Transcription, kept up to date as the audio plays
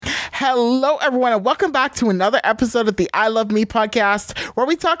Hello, everyone, and welcome back to another episode of the I Love Me podcast, where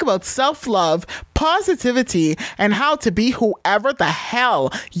we talk about self-love, positivity, and how to be whoever the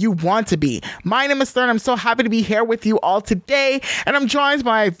hell you want to be. My name is Stern. I'm so happy to be here with you all today, and I'm joined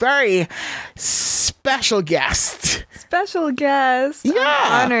by a very special guest. Yeah.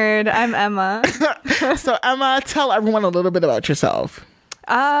 I'm honored. I'm Emma. So, Emma, tell everyone a little bit about yourself.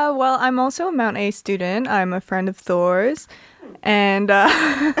 Well, I'm also a Mount A student. I'm a friend of Thor's. And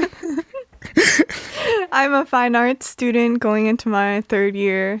I'm a fine arts student going into my third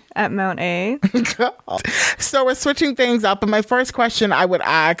year at Mount A. So we're switching things up. And my first question I would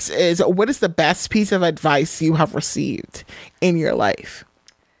ask is, what is the best piece of advice you have received in your life?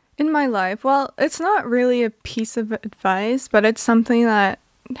 In my life, well, it's not really a piece of advice, but it's something that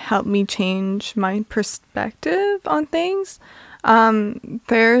helped me change my perspective on things.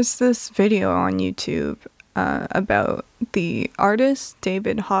 There's this video on YouTube about the artist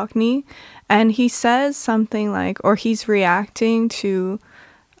David Hockney, and he says something like, or he's reacting to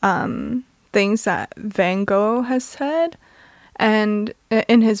things that Van Gogh has said and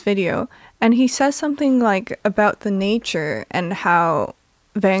in his video, and he says something like about the nature and how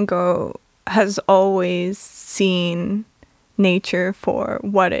Van Gogh has always seen nature for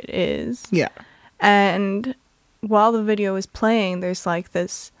what it is. Yeah. And while the video is playing, there's like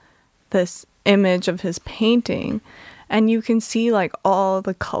this image of his painting, and you can see like all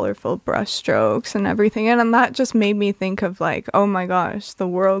the colorful brush strokes and everything, and that just made me think of like, oh my gosh, the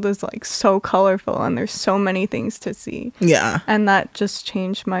world is like so colorful and there's so many things to see. Yeah. And that just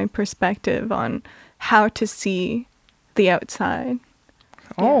changed my perspective on how to see the outside.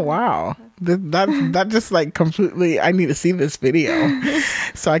 Oh, wow. That just like completely, I need to see this video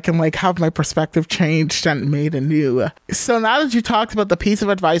so I can like have my perspective changed and made anew. So now that you talked about the piece of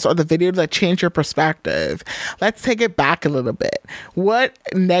advice or the video that changed your perspective, let's take it back a little bit. What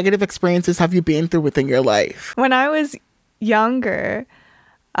negative experiences have you been through within your life? When I was younger,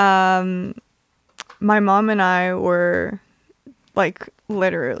 my mom and I were like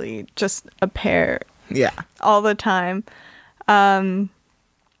literally just a pair. Yeah. All the time.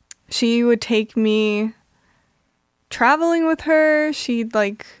 She would take me traveling with her. She'd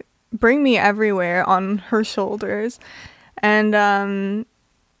like bring me everywhere on her shoulders. And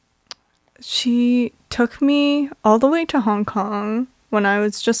she took me all the way to Hong Kong when I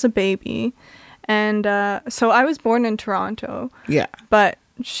was just a baby. And so I was born in Toronto. Yeah. But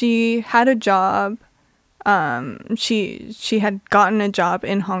she had a job. She had gotten a job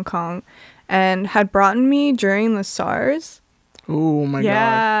in Hong Kong and had brought me during the SARS. Oh my God.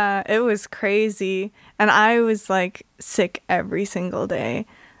 Yeah, it was crazy. And I was like sick every single day.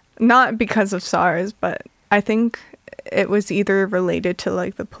 Not because of SARS, but I think it was either related to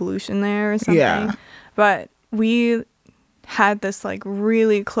like the pollution there or something. Yeah. But we had this like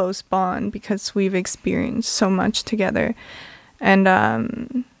really close bond because we've experienced so much together. And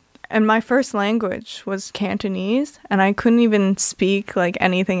my first language was Cantonese, and I couldn't even speak like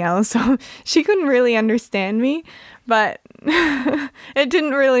anything else. So she couldn't really understand me, but it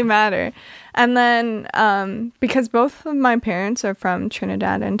didn't really matter. And then because both of my parents are from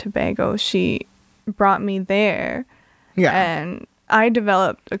Trinidad and Tobago, she brought me there. Yeah. And I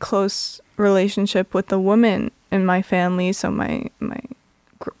developed a close relationship with the women in my family, so my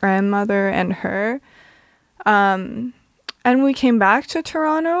grandmother and her. And we came back to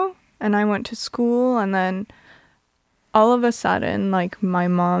Toronto, and I went to school, and then all of a sudden, like, my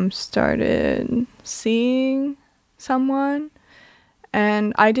mom started seeing someone,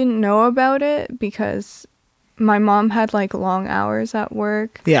 and I didn't know about it because my mom had, like, long hours at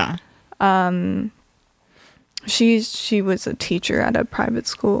work. Yeah. She was a teacher at a private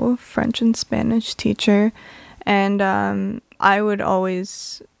school, French and Spanish teacher, and I would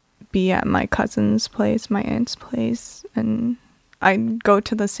always be at my cousin's place, my aunt's place, and I'd go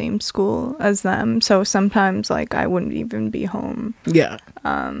to the same school as them, so sometimes like I wouldn't even be home. Yeah.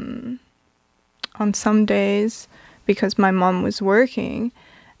 On some days because my mom was working,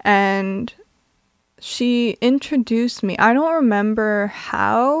 and she introduced me. I don't remember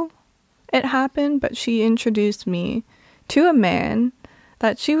how it happened, but she introduced me to a man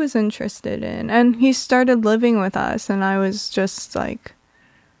that she was interested in, and he started living with us, and I was just like,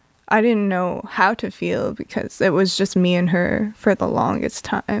 I didn't know how to feel because it was just me and her for the longest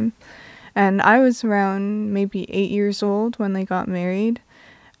time. And I was around maybe 8 years old when they got married.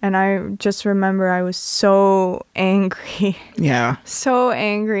 And I just remember I was so angry. Yeah. So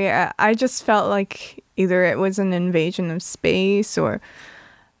angry. I just felt like either it was an invasion of space or...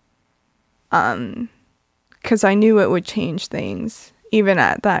 because I knew it would change things, even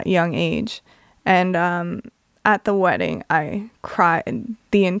at that young age. And at the wedding, I cried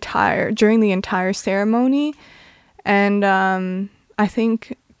during the entire ceremony. And I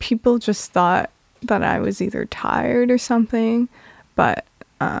think people just thought that I was either tired or something. But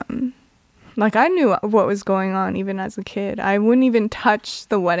like, I knew what was going on even as a kid. I wouldn't even touch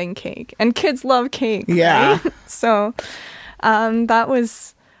the wedding cake. And kids love cake. Yeah. Right? So that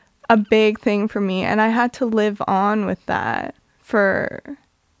was a big thing for me. And I had to live on with that for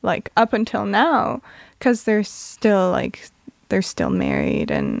like up until now, because they're still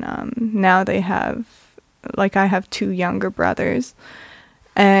married. And now they have, like, I have 2 younger brothers.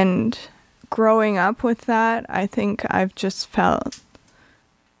 And growing up with that, I think I've just felt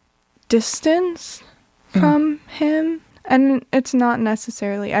distance from him. And it's not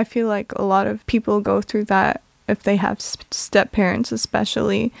necessarily, I feel like a lot of people go through that if they have step parents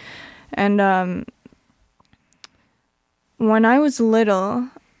especially. And when I was little,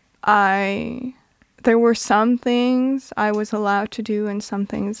 there were some things I was allowed to do and some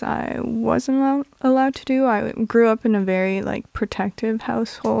things I wasn't allowed to do. I grew up in a very like protective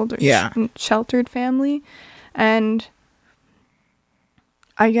household, or sheltered family. And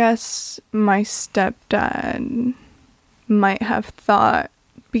I guess my stepdad might have thought,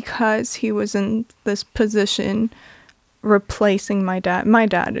 because he was in this position replacing my dad. My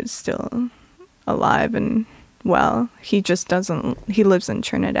dad is still alive and well. He lives in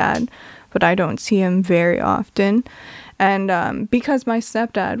Trinidad, but I don't see him very often. And because my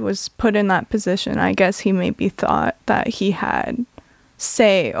stepdad was put in that position, I guess he maybe thought that he had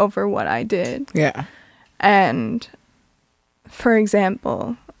say over what I did. Yeah. And for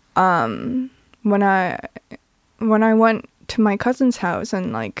example, when I went to my cousin's house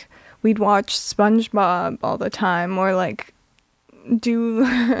and like we'd watch SpongeBob all the time, or like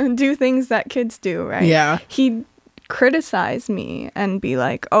do things that kids do, right? Yeah. He'd criticize me and be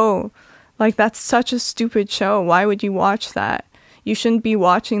like, "Oh, like that's such a stupid show. Why would you watch that? You shouldn't be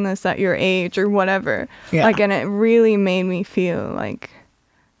watching this at your age," or whatever. Yeah. Like, and it really made me feel like,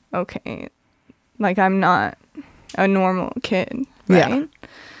 okay, like I'm not a normal kid, right? Yeah.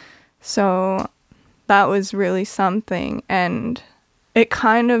 So that was really something. And it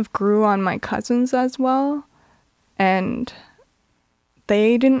kind of grew on my cousins as well. And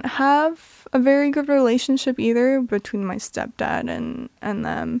they didn't have a very good relationship either between my stepdad and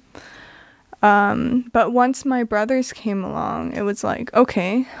them. But once my brothers came along, it was like,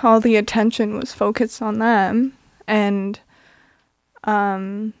 okay, all the attention was focused on them. And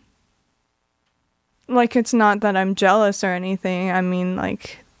like, it's not that I'm jealous or anything. I mean,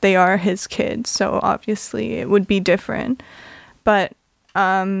 like, they are his kids, so obviously it would be different. But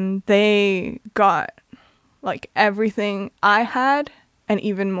they got like everything I had and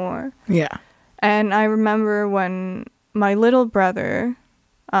even more. Yeah. And I remember when my little brother,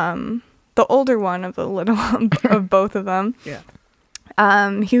 the older one of the little of both of them,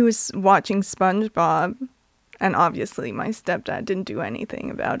 he was watching SpongeBob, and obviously my stepdad didn't do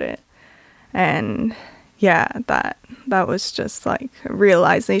anything about it. And yeah, that was just like a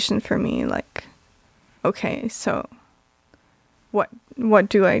realization for me, like, okay, so what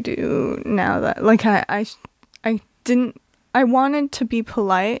do I do now that, like, I wanted to be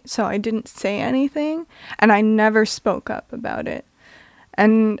polite, so I didn't say anything, and I never spoke up about it.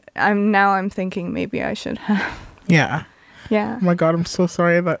 And I'm thinking maybe I should have. Yeah. Yeah. Oh my God, I'm so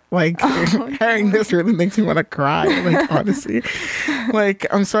sorry that, like, hearing this really makes me want to cry, like, honestly. Like,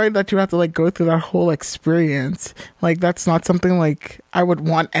 I'm sorry that you have to, like, go through that whole experience. Like, that's not something, like, I would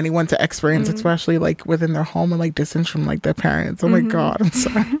want anyone to experience, especially, like, within their home and, like, distance from, like, their parents. Oh my God, I'm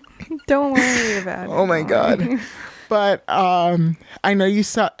sorry. Don't worry about it. Oh my God. But I know you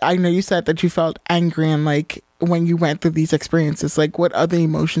said that you felt angry, and like when you went through these experiences, like what other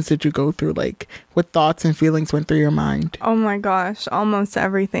emotions did you go through? Like what thoughts and feelings went through your mind? Oh my gosh, almost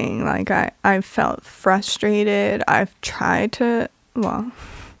everything. Like I felt frustrated. I've tried to, well,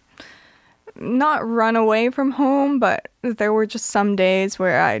 not run away from home, but there were just some days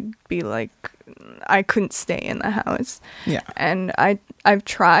where I'd be like, I couldn't stay in the house. Yeah. And I've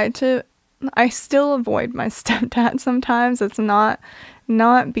tried to, I still avoid my stepdad sometimes. It's not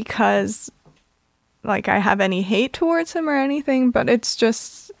because like I have any hate towards him or anything, but it's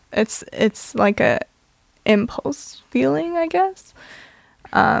just it's like a impulse feeling, I guess.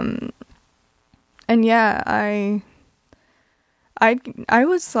 And yeah, I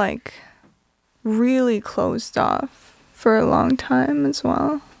was like really closed off for a long time as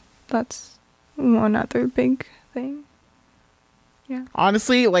well. That's one other big thing. Yeah.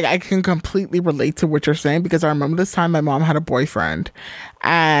 Honestly, like I can completely relate to what you're saying, because I remember this time my mom had a boyfriend,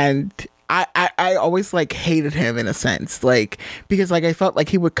 and I always like hated him in a sense, like, because like I felt like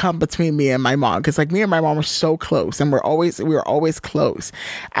he would come between me and my mom, because like me and my mom were so close, and we were always close,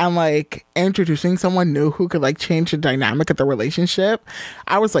 and like introducing someone new who could like change the dynamic of the relationship.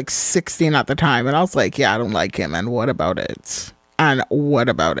 I was like 16 at the time, and I was like, yeah, I don't like him, and what about it? And what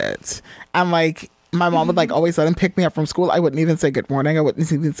about it? And like my mom would like always let him pick me up from school. I wouldn't even say good morning. I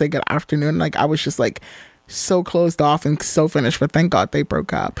wouldn't even say good afternoon. Like I was just like so closed off and so finished, but thank God they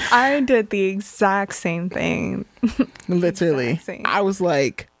broke up. I did the exact same thing. Literally. I was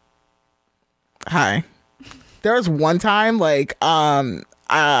like, hi. There was one time like I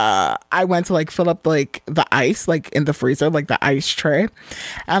went to like fill up like the ice like in the freezer, like the ice tray,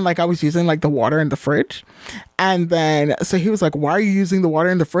 and like I was using like the water in the fridge, and then so he was like, why are you using the water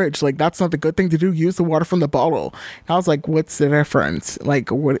in the fridge? Like that's not the good thing to do. Use the water from the bottle. And I was like, what's the difference? Like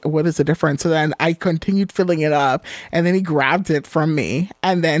what is the difference? So then I continued filling it up, and then he grabbed it from me,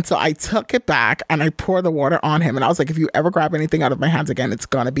 and then so I took it back and I poured the water on him, and I was like, if you ever grab anything out of my hands again, it's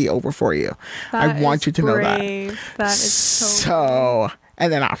gonna be over for you. I want you to know that. That is so. And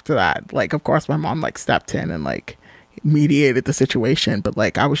then after that, like, of course, my mom, like, stepped in and, like, mediated the situation. But,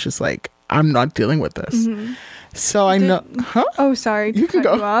 like, I was just like, I'm not dealing with this. Mm-hmm. So I know... Huh? Oh, sorry to cut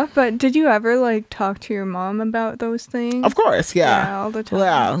you off. But did you ever, like, talk to your mom about those things? Of course, yeah. Yeah, all the time.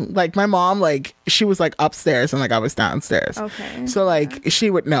 Yeah. Like, my mom, like, she was, like, upstairs and, like, I was downstairs. Okay. So, like, she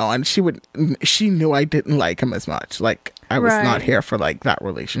would know. And she knew I didn't like him as much. Like, I was not here for, like, that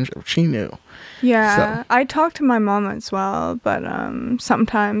relationship. She knew. Yeah, so. I talked to my mom as well, but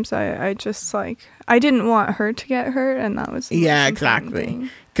sometimes I just like I didn't want her to get hurt, and that was exactly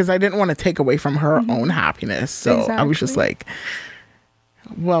because I didn't want to take away from her own happiness. So I was just like,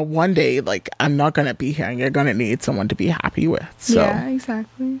 well, one day like I'm not gonna be here, and you're gonna need someone to be happy with. So yeah,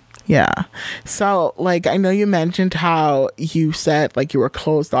 exactly. Yeah. So like I know you mentioned how you said like you were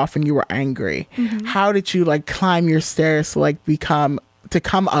closed off and you were angry. Mm-hmm. How did you like climb your stairs to like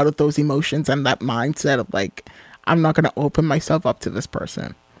come out of those emotions and that mindset of like, I'm not going to open myself up to this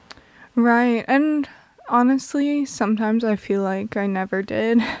person? Right. And honestly, sometimes I feel like I never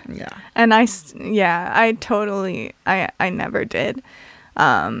did. Yeah. And I never did.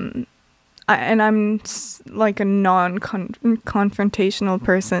 And I'm like a non-confrontational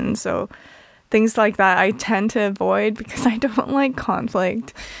person. So things like that I tend to avoid because I don't like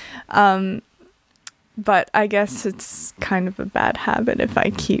conflict. But I guess it's kind of a bad habit if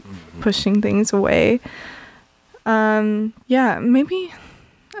I keep pushing things away. Yeah, maybe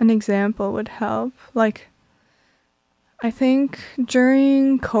an example would help. Like, I think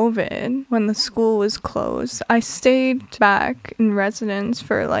during COVID, when the school was closed, I stayed back in residence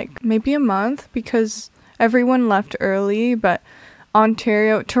for like maybe a month because everyone left early, but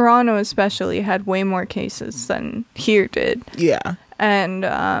Toronto especially, had way more cases than here did. Yeah. And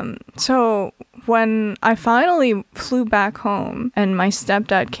so when I finally flew back home and my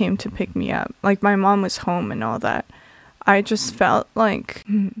stepdad came to pick me up, like my mom was home and all that, I just felt like,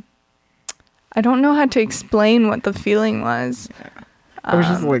 I don't know how to explain what the feeling was. I was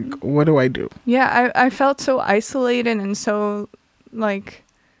just like, what do I do? Yeah, I felt so isolated and so like,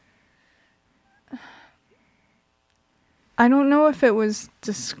 I don't know if it was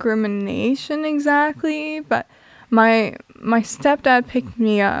discrimination exactly, but my stepdad picked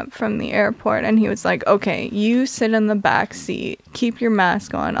me up from the airport and he was like, okay, you sit in the back seat, keep your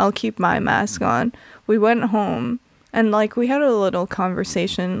mask on, I'll keep my mask on. We went home and like we had a little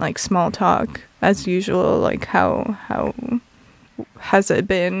conversation, like small talk as usual, like how has it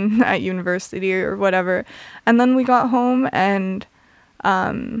been at university or whatever. And then we got home and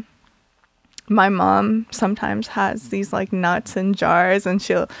my mom sometimes has these like nuts in jars and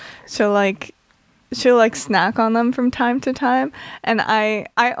she'll snack on them from time to time, and I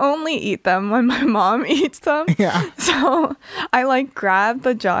only eat them when my mom eats them. Yeah. So I like grabbed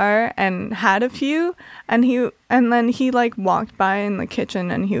the jar and had a few, and then he like walked by in the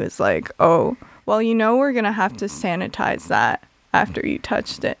kitchen and he was like, "Oh, well, we're gonna have to sanitize that after you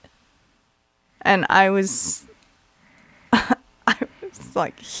touched it." And I was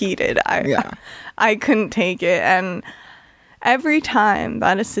like heated. I couldn't take it, and every time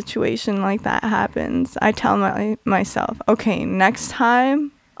that a situation like that happens, I tell myself, okay, next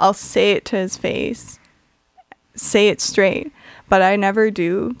time I'll say it to his face, say it straight. But I never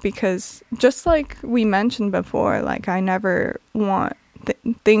do because just like we mentioned before, like I never want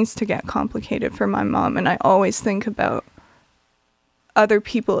things to get complicated for my mom. And I always think about other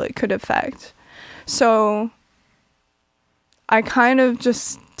people it could affect. So I kind of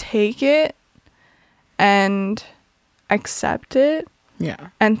just take it and accept it, yeah,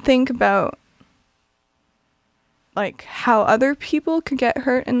 and think about like how other people could get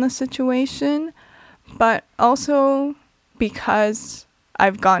hurt in the situation, but also because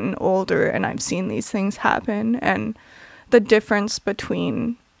I've gotten older and I've seen these things happen, and the difference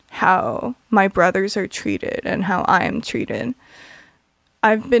between how my brothers are treated and how I am treated.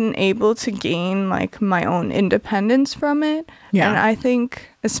 I've been able to gain like my own independence from it. Yeah. And I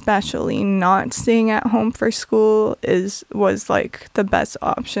think especially not staying at home for school was like the best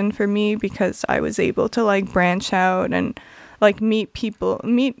option for me, because I was able to like branch out and like meet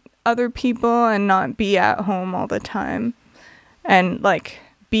other people and not be at home all the time, and like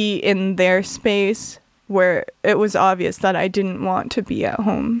be in their space where it was obvious that I didn't want to be at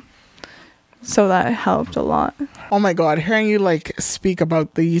home. So that helped a lot. Oh my God, hearing you like speak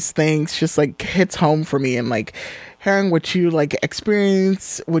about these things just like hits home for me, and like hearing what you like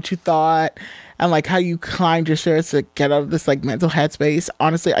experienced, what you thought, and like how you climbed your stairs to get out of this like mental headspace.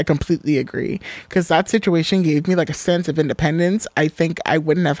 Honestly, I completely agree, because that situation gave me like a sense of independence I think I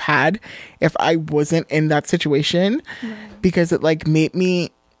wouldn't have had if I wasn't in that situation. Right. Because it like made me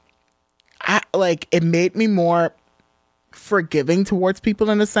more forgiving towards people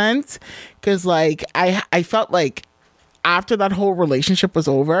in a sense, because like I felt like after that whole relationship was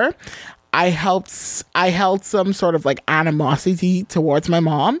over, I held some sort of like animosity towards my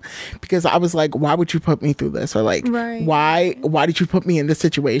mom, because I was like, why would you put me through this? Or like, right. why did you put me in this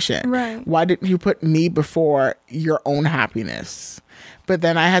situation? Right. Why didn't you put me before your own happiness? But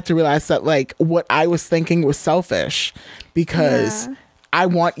then I had to realize that like what I was thinking was selfish, because I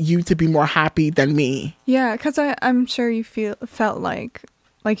want you to be more happy than me. Yeah, because I'm sure you felt like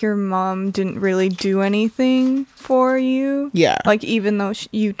your mom didn't really do anything for you. Yeah. Like, even though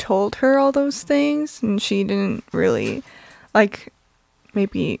you told her all those things, and she didn't really, like,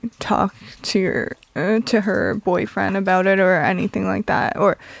 maybe talk to her boyfriend about it or anything like that,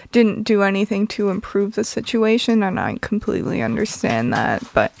 or didn't do anything to improve the situation, and I completely understand that.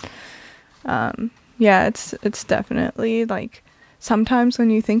 But, yeah, it's definitely, like, sometimes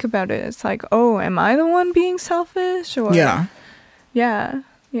when you think about it, it's like, oh, am I the one being selfish? Or yeah.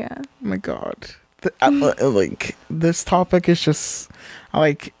 Oh my God, like this topic is just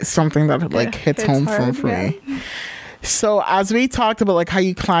like something that like hits home for me. So as we talked about like how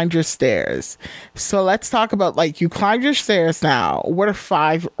you climbed your stairs, so let's talk about like you climbed your stairs now. What are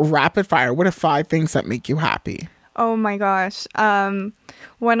 5 rapid fire? What are 5 things that make you happy? Oh my gosh.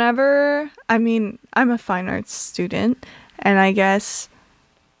 Whenever, I mean, I'm a fine arts student. And I guess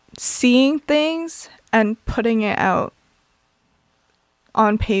seeing things and putting it out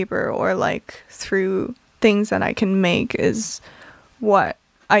on paper or like through things that I can make is what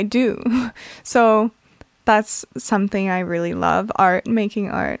I do. So that's something I really love,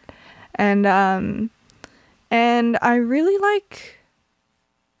 making art. And I really like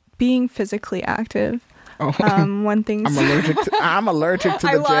being physically active. When things I'm allergic to the gym.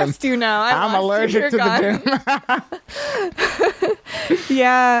 I lost you now. I'm allergic to the gym.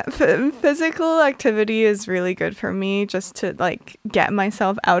 Yeah, physical activity is really good for me, just to like get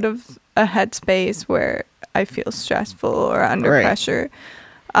myself out of a headspace where I feel stressful or under pressure.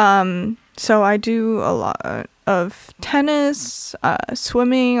 So I do a lot of tennis,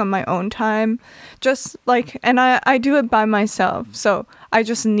 swimming on my own time, just like, and I do it by myself. So I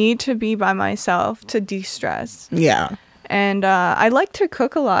just need to be by myself to de-stress. Yeah. And I like to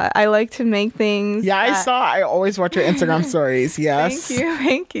cook a lot. I like to make things. Yeah, I always watch your Instagram stories. Yes.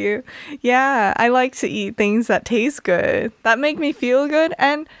 Thank you. Yeah, I like to eat things that taste good, that make me feel good,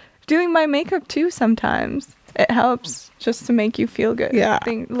 and doing my makeup too sometimes. It helps just to make you feel good. Yeah,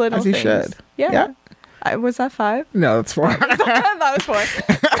 little as you things. Should. Yeah. Was that 5? No, that's 4. That was 4.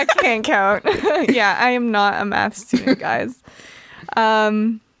 I can't count. Yeah, I am not a math student, guys.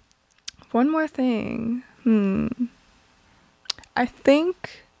 One more thing. I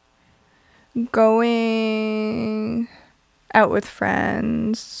think going out with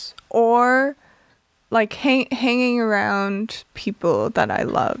friends, or like hanging around people that I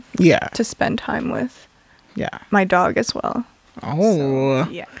love. Yeah. To spend time with. Yeah. My dog as well. Oh. So,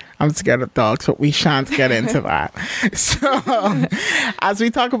 yeah. I'm scared of dogs, but we shan't get into that. So, as we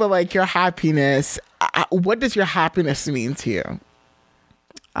talk about like your happiness, what does your happiness mean to you?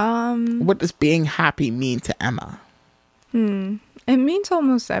 What does being happy mean to Emma? It means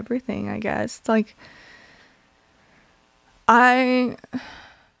almost everything, I guess. Like,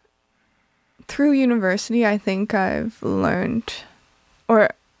 through university, I think I've learned, or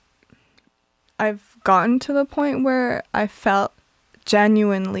I've gotten to the point where I felt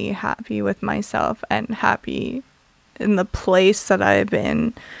genuinely happy with myself and happy in the place that I've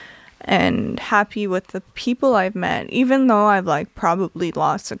been. and happy with the people I've met, even though I've like probably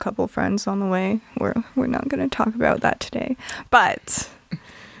lost a couple friends on the way. We're not going to talk about that today, but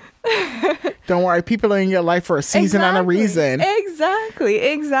don't worry, people are in your life for a season and a reason.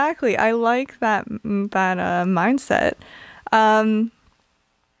 Exactly. I like that mindset.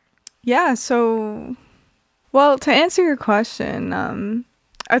 Yeah, so well, to answer your question,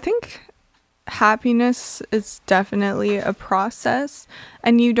 I think happiness is definitely a process,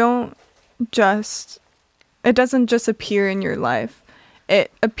 and it doesn't just appear in your life.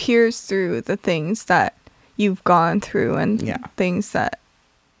 It appears through the things that you've gone through and things that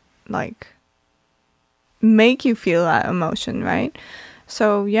like make you feel that emotion, right?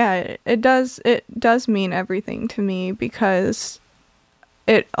 So yeah, it does mean everything to me, because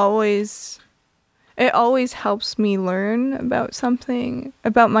it always helps me learn about something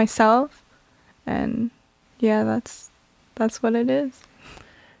about myself. And yeah, that's what it is.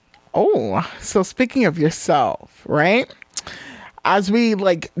 Oh, so speaking of yourself, right? As we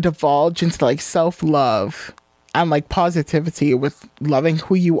like divulge into like self-love and like positivity with loving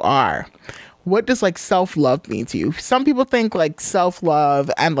who you are, what does like self-love mean to you? Some people think like self-love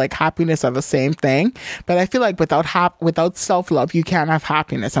and like happiness are the same thing, but I feel like without self-love you can't have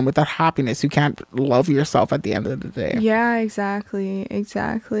happiness, and without happiness you can't love yourself at the end of the day. Yeah, exactly.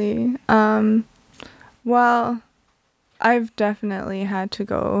 Well, I've definitely had to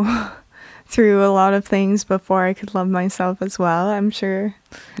go through a lot of things before I could love myself as well. I'm sure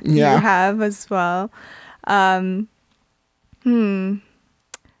you have as well.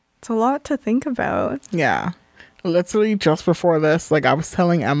 It's a lot to think about. Yeah. Literally just before this, like I was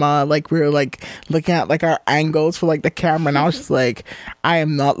telling Emma, like we were like looking at like our angles for like the camera, and I was just like, I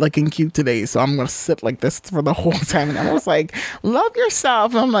am not looking cute today, so I'm gonna sit like this for the whole time. And I was like, love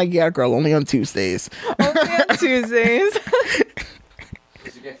yourself. And I'm like, yeah, girl, only on Tuesdays. Only on Tuesdays.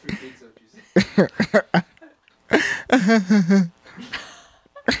 Did you get free pizza on Tuesday?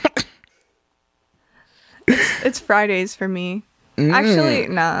 It's Fridays for me. Actually,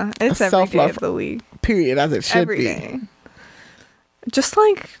 nah. It's every day of the week. Period, as it should every be. Day. Just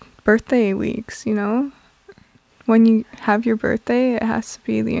like birthday weeks, you know? When you have your birthday, it has to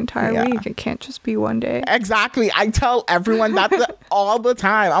be the entire week. It can't just be one day. Exactly. I tell everyone that all the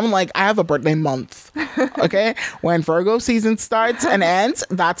time. I'm like, I have a birthday month. Okay? When Virgo season starts and ends,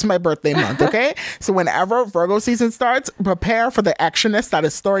 that's my birthday month. Okay? So whenever Virgo season starts, prepare for the actionist that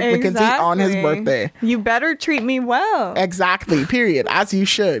is Stoic McKenzie on his birthday. You better treat me well. Exactly. Period. As you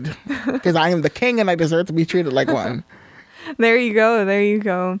should. Because I am the king and I deserve to be treated like one. There you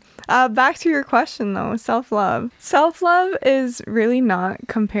go. Back to your question though, self-love. Self-love is really not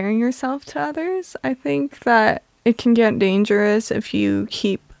comparing yourself to others. I think that it can get dangerous if you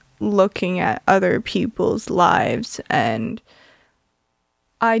keep looking at other people's lives and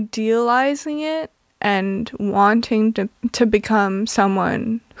idealizing it and wanting to become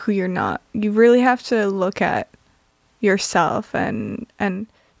someone who you're not. You really have to look at yourself and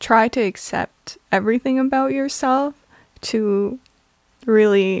try to accept everything about yourself to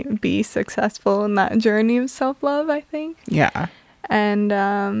really be successful in that journey of self-love, I think. Yeah. And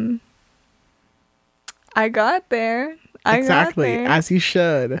I got there. Exactly, as you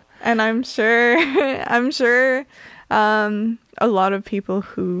should. And I'm sure a lot of people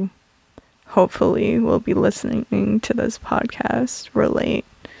who hopefully will be listening to this podcast relate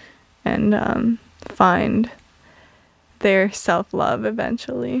and find their self-love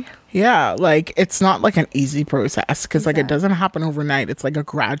eventually. Yeah, like it's not like an easy process because like it doesn't happen overnight. It's like a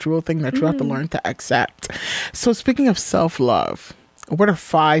gradual thing that you have to learn to accept. So speaking of self-love, what are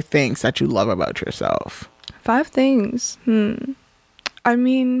 5 things that you love about yourself? 5 things. I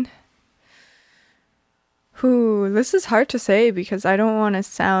mean, this is hard to say because I don't want to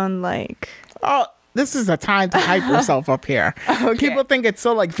sound like, oh, this is a time to hype yourself up here. Okay. People think it's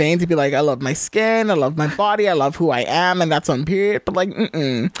so like vain to be like, I love my skin, I love my body, I love who I am, and that's on period. But like,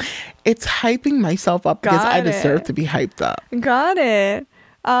 it's hyping myself up because I deserve to be hyped up. Got it.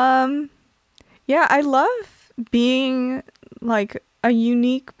 Yeah, I love being like a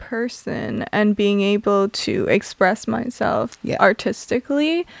unique person and being able to express myself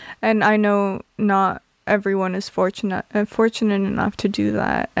artistically. And I know not everyone is fortunate enough to do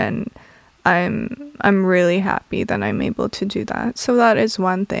that, and I'm really happy that I'm able to do that. So that is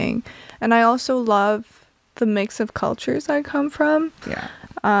one thing. And I also love the mix of cultures I come from. Yeah.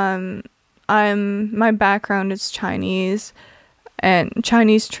 My background is Chinese and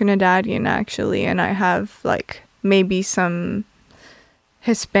Chinese Trinidadian actually, and I have like maybe some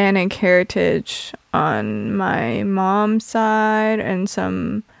Hispanic heritage on my mom's side and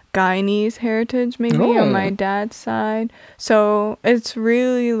some Guyanese heritage, maybe Oh. on my dad's side. So it's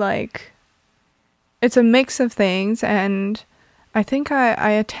really like, it's a mix of things. And I think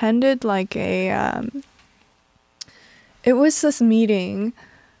I attended like it was this meeting,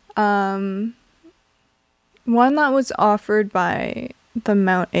 one that was offered by the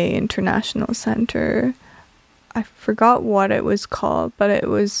Mount A International Center. I forgot what it was called, but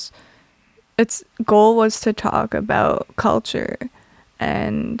its goal was to talk about culture.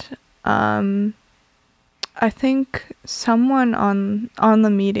 And I think someone on the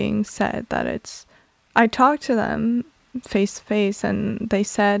meeting said that I talked to them face to face, and they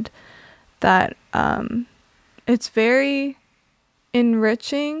said that it's very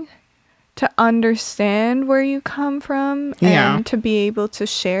enriching to understand where you come from Yeah. and to be able to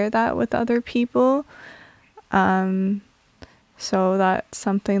share that with other people. So that's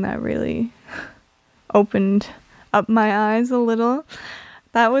something that really opened up my eyes a little.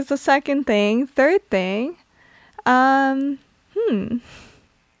 That was the second thing. Third thing,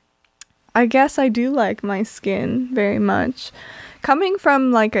 I guess I do like my skin very much. Coming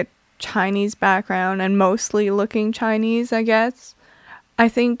from like a Chinese background and mostly looking Chinese, I guess, I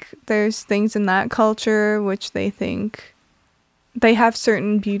think there's things in that culture which they think they have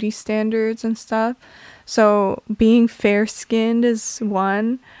certain beauty standards and stuff. So being fair-skinned is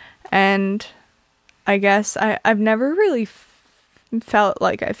one, and I guess I've never really felt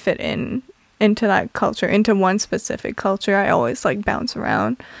like I fit into that culture, into one specific culture. I always like bounce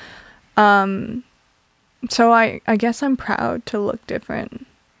around. So I guess I'm proud to look different.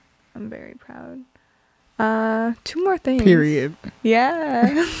 I'm very proud. 2 more things. Period.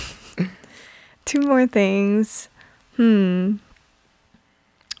 Yeah. 2 more things.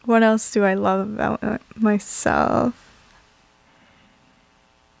 What else do I love about myself?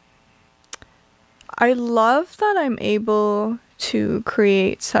 I love that I'm able to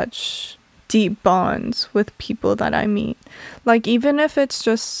create such deep bonds with people that I meet. Like, even if it's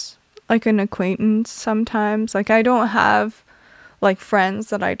just like an acquaintance sometimes, like I don't have like friends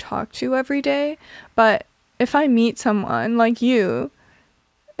that I talk to every day, but if I meet someone like you,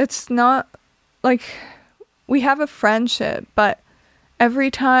 it's not like we have a friendship, but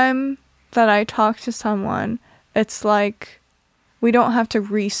every time that I talk to someone, it's like we don't have to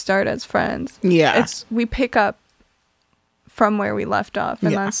restart as friends. Yeah. We pick up from where we left off,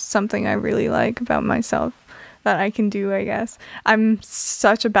 and Yeah. that's something I really like about myself that I can do, I guess. I'm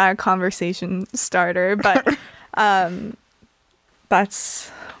such a bad conversation starter, but that's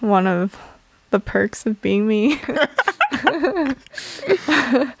one of the perks of being me.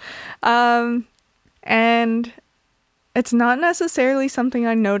 And it's not necessarily something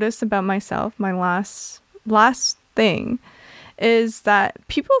I noticed about myself. My last thing is that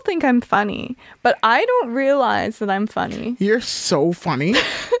people think I'm funny, but I don't realize that I'm funny. You're so funny.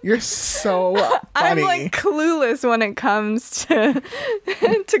 You're so I'm funny. like clueless when it comes to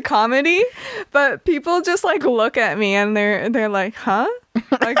to comedy, but people just like look at me and they're like, "Huh?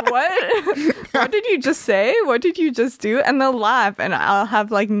 Like what? What did you just say? What did you just do?" And they'll laugh, and I'll have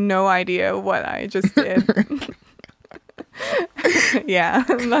like no idea what I just did. Yeah,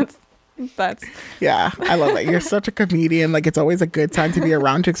 that's Yeah, I love that. You're such a comedian. Like, it's always a good time to be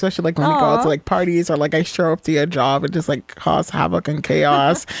around you, especially like when we go out to like parties, or like I show up to your job and just like cause havoc and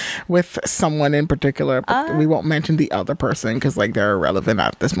chaos with someone in particular. But we won't mention the other person because like they're irrelevant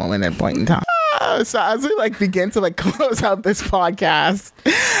at this moment and point in time. So as we like begin to like close out this podcast,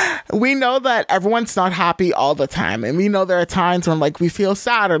 we know that everyone's not happy all the time, and we know there are times when like we feel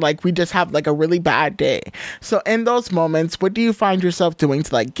sad or like we just have like a really bad day. So in those moments, what do you find yourself doing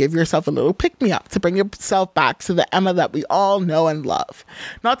to like give yourself a little pick me up, to bring yourself back to the Emma that we all know and love?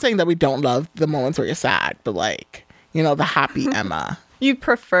 Not saying that we don't love the moments where you're sad, but like, you know, the happy Emma. You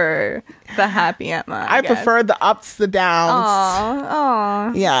prefer the happy Emma. I guess. prefer the ups, the downs.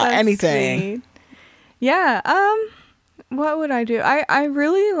 Aw, Yeah, that's anything. sweet. Yeah, what would I do? I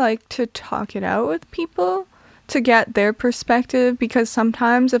really like to talk it out with people to get their perspective, because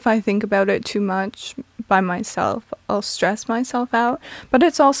sometimes if I think about it too much by myself, I'll stress myself out. But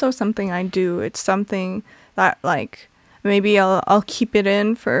it's also something I do. It's something that like maybe I'll keep it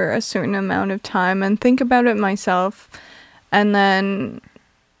in for a certain amount of time and think about it myself, and then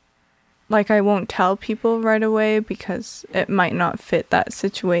like I won't tell people right away because it might not fit that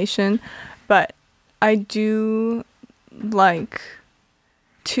situation. But I do like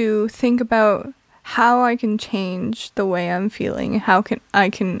to think about how I can change the way I'm feeling, how I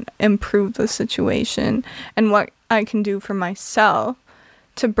can improve the situation, and what I can do for myself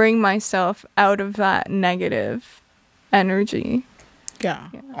to bring myself out of that negative energy. Yeah.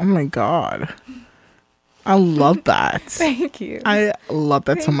 Oh my God. I love that. Thank you. I love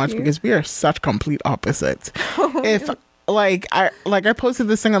that so Thank much you. because we are such complete opposites. If I posted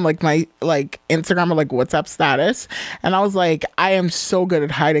this thing on like my like Instagram or like WhatsApp status, and I was like, I am so good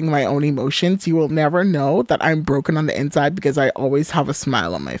at hiding my own emotions. You will never know that I'm broken on the inside because I always have a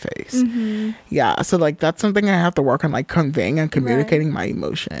smile on my face. Mm-hmm. Yeah, so like that's something I have to work on, like conveying and communicating my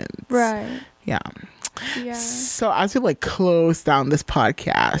emotions. Right. Yeah. Yeah. So as we like close down this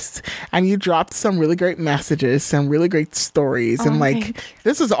podcast, and you dropped some really great messages, some really great stories, and like thank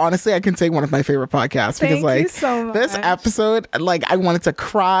this is honestly, I can say, one of my favorite podcasts because Thank like you so much. this episode, like I wanted to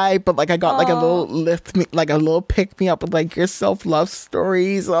cry, but like I got like a little lift me, like a little pick me up with like your self love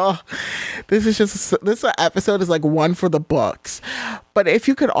stories. Oh, this episode is like one for the books. But if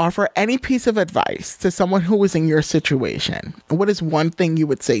you could offer any piece of advice to someone who was in your situation, what is one thing you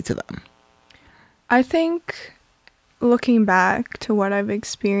would say to them? I think looking back to what I've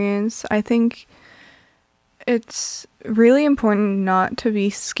experienced, I think it's really important not to be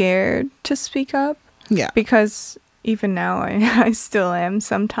scared to speak up. Yeah. Because even now I still am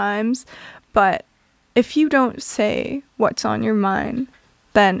sometimes. But if you don't say what's on your mind,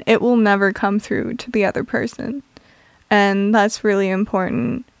 then it will never come through to the other person. And that's really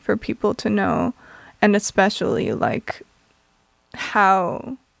important for people to know. And especially like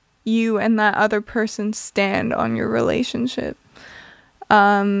how you and that other person stand on your relationship.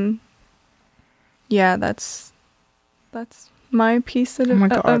 Yeah, that's my piece of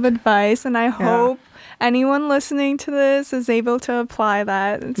advice, and I hope anyone listening to this is able to apply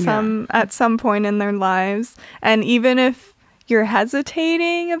that at some point in their lives. And even if you're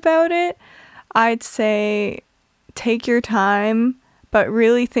hesitating about it, I'd say take your time, but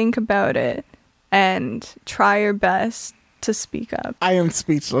really think about it and try your best to speak up. I am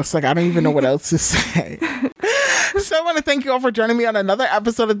speechless. Like, I don't even know what else to say. So I want to thank you all for joining me on another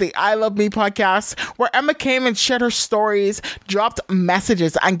episode of the I Love Me podcast, where Emma came and shared her stories, dropped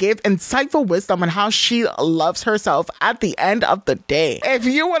messages, and gave insightful wisdom on how she loves herself at the end of the day. If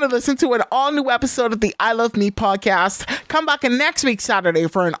you want to listen to an all-new episode of the I Love Me podcast, come back in next week Saturday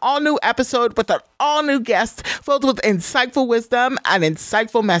for an all-new episode with an all-new guest filled with insightful wisdom and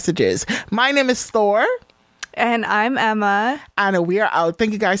insightful messages. My name is Thor. And I'm Emma. And we are out.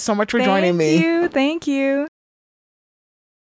 Thank you guys so much for joining me. Thank you.